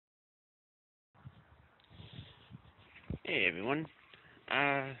Hey everyone.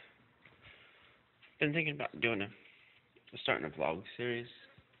 Uh, been thinking about starting a vlog series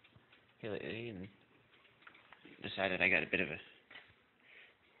here lately, and decided I got a bit of a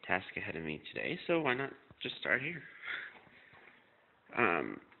task ahead of me today, so why not just start here?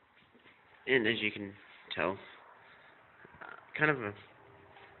 Um, and as you can tell, kind of a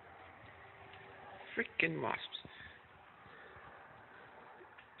freaking wasps.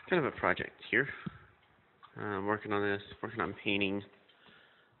 Kind of a project here. I'm working on this, working on painting.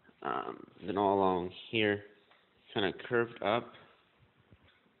 Then all along here, kind of curved up.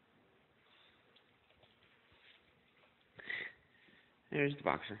 There's the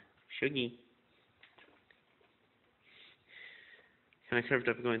boxer, Shuggy. Kind of curved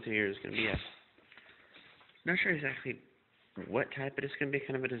up going through here is going to be not sure exactly what type, but it's going to be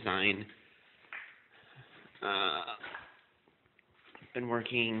kind of a design. Been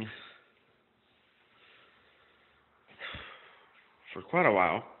working for quite a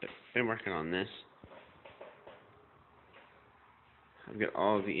while, but been working on this. I've got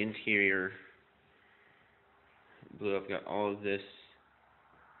all of the interior blue. I've got all of this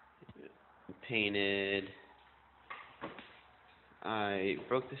painted. I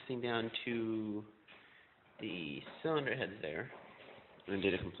broke this thing down to the cylinder heads there and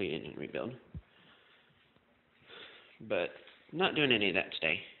did a complete engine rebuild. But not doing any of that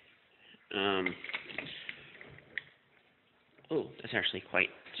today. Oh, that's actually quite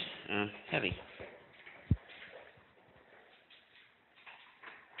heavy.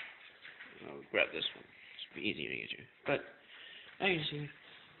 I'll grab this one. It's easier to get you. But as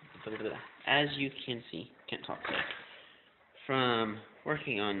you can see, can't talk today, from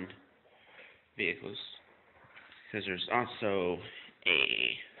working on vehicles, because there's also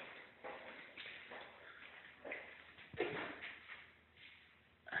a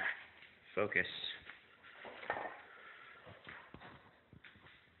focus.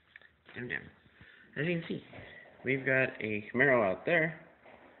 Damn. As you can see, we've got a Camaro out there.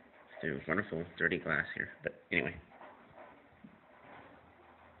 There's wonderful dirty glass here, but anyway.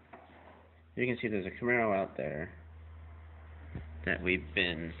 You can see there's a Camaro out there that we've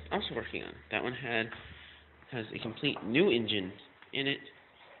been also working on. That one has a complete new engine in it.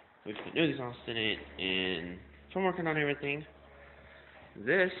 We've put new exhaust in it, and from working on everything,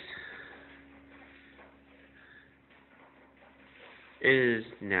 this is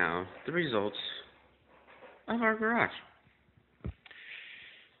now the result of our garage.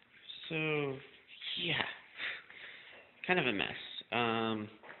 So, yeah, kind of a mess.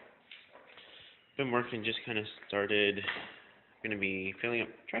 Been working, just kind of started, going to be filling up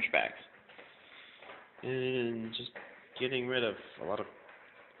trash bags and just getting rid of a lot of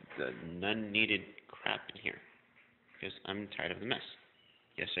the unneeded crap in here, because I'm tired of the mess.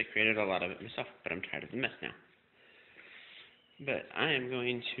 Yes, I created a lot of it myself, but I'm tired of the mess now. But I am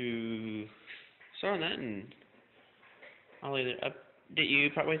going to start on that, and I'll either update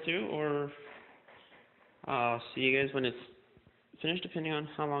you partway through, or I'll see you guys when it's finished, depending on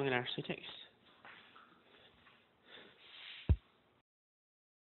how long it actually takes.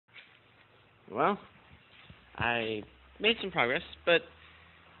 Well, I made some progress, but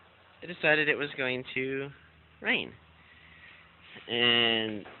I decided it was going to rain.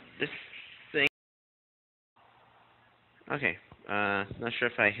 And this thing... Okay, not sure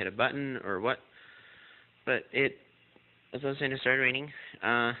if I hit a button or what, but as I was saying, it started raining.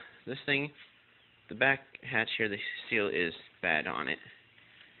 This thing, the back hatch here, the seal is bad on it.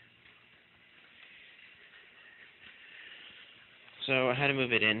 So I had to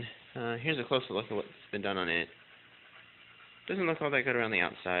move it in. Here's a closer look at what's been done on it. Doesn't look all that good around the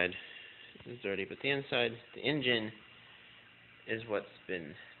outside. It's dirty, but the inside, the engine, is what's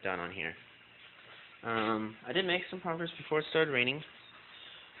been done on here. I did make some progress before it started raining.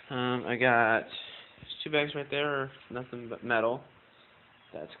 I got 2 bags right there, nothing but metal.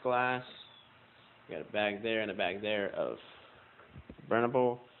 That's glass. I got a bag there and a bag there of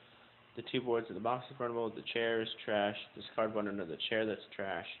burnable. The 2 boards of the box is burnable. The chair is trash. This cardboard under the chair, that's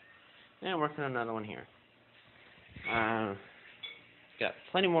trash. And I'm working on another one here. Got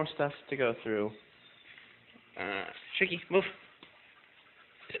plenty more stuff to go through. Tricky, move.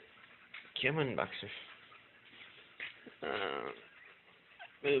 Come on, boxer.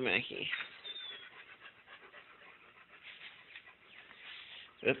 Move, Mackie.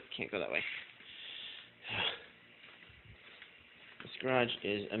 Oop, can't go that way. This garage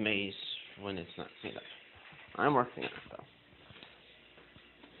is a maze when it's not cleaned up. I'm working on it, though.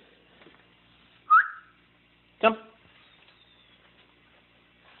 Come.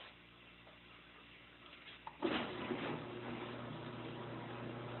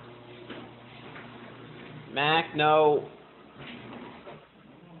 Mac, no.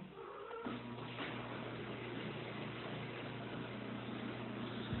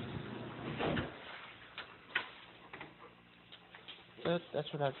 But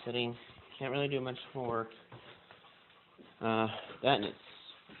that's without sitting. Can't really do much more work. That and it's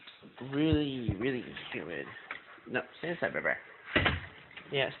really, really humid. No, stay inside, Bear.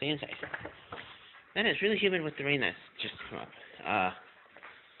 Yeah, stay inside. And it's really humid with the rain that's just come up.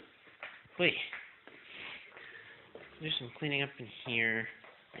 Wait. There's some cleaning up in here.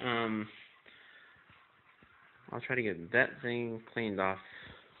 I'll try to get that thing cleaned off.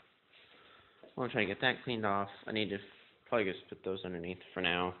 I'll try to get that cleaned off. I need to probably just put those underneath for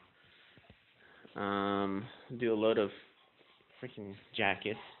now. Do a load of freaking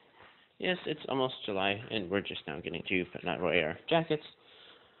jackets. Yes, it's almost July, and we're just now getting to put not away our jackets.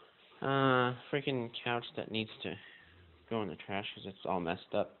 Freaking couch that needs to go in the trash because it's all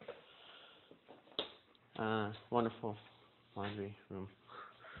messed up. Wonderful laundry room.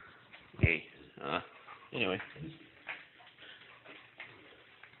 Hey, anyway.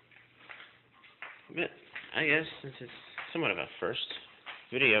 But I guess since it's somewhat of a first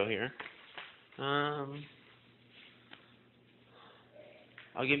video here,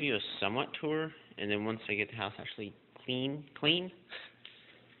 I'll give you a somewhat tour, and then once I get the house actually clean,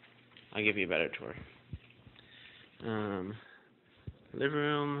 I'll give you a better tour. Living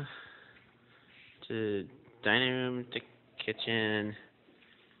room to dining room to kitchen,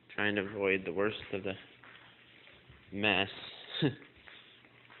 trying to avoid the worst of the mess.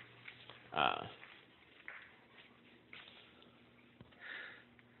 A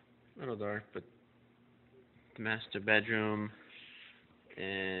little dark, but the master bedroom,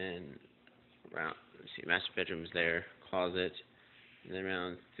 and around, let's see, master bedroom's there, closet, and then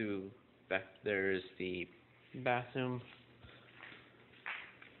around through back there is the bathroom.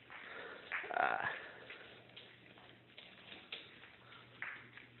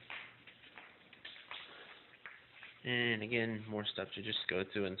 And again, more stuff to just go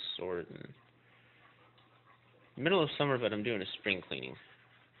through and sort. And middle of summer, but I'm doing a spring cleaning.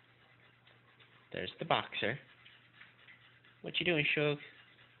 There's the boxer. What you doing, Shug?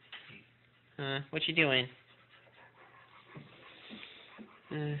 What you doing?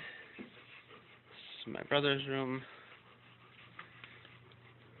 This is my brother's room,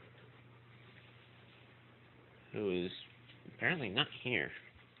 who is apparently not here.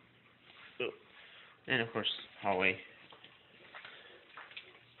 Oh. And of course, hallway.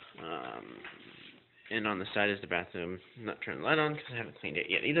 And on the side is the bathroom. I'm not turning the light on because I haven't cleaned it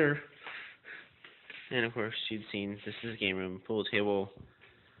yet either. And of course, you've seen this is a game room, pool table,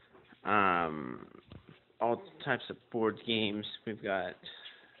 all types of board games. We've got,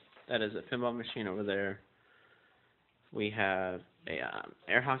 that is a pinball machine over there. We have a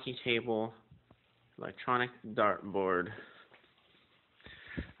air hockey table, electronic dartboard,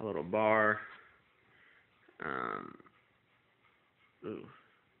 a little bar.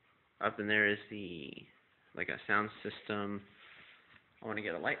 Up in there is the, like a sound system. I want to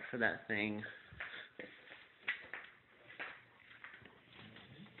get a light for that thing.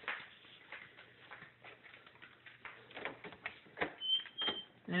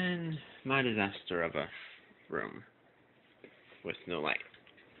 And my disaster of a room with no light.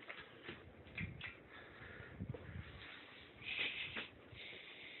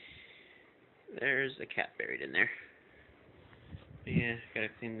 There's a cat buried in there. But yeah, gotta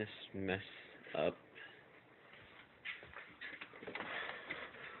clean this mess up.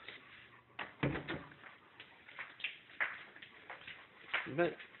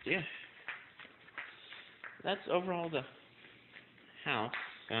 But yeah, that's overall the house.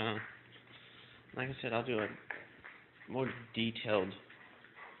 Like I said, I'll do a more detailed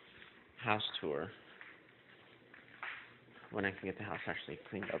house tour when I can get the house actually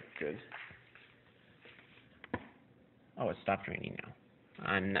cleaned up good. Oh, it stopped raining now.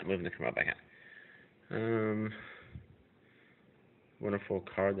 I'm not moving the camera back out. Wonderful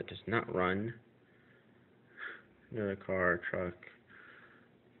car that does not run. Another car, truck.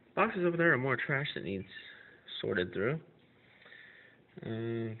 Boxes over there are more trash that needs sorted through.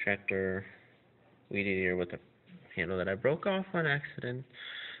 Tractor, weed eater with a handle that I broke off on accident.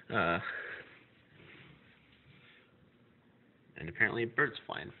 And apparently a bird's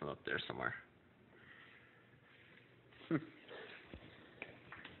flying from up there somewhere.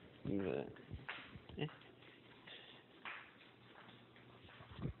 But, yeah.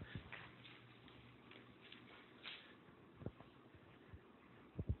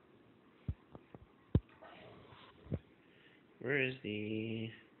 Where is the...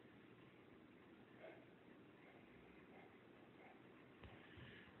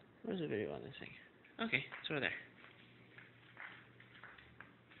 Where's the video on this thing? Okay, it's over there.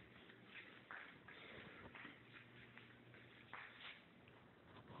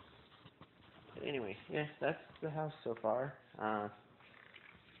 But anyway, yeah, that's the house so far.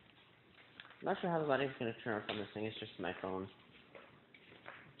 Not sure how the lighting's gonna turn off on this thing. It's just my phone,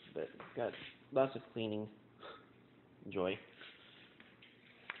 but got lots of cleaning joy.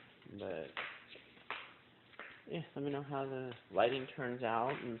 But yeah, let me know how the lighting turns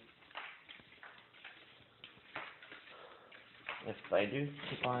out, and if I do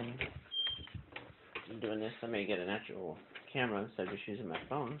keep on doing this, I may get an actual camera instead of just using my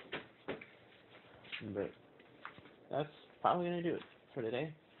phone. But that's probably gonna do it for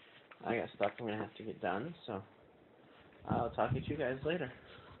today. I got stuff I'm gonna have to get done, so I'll talk to you guys later.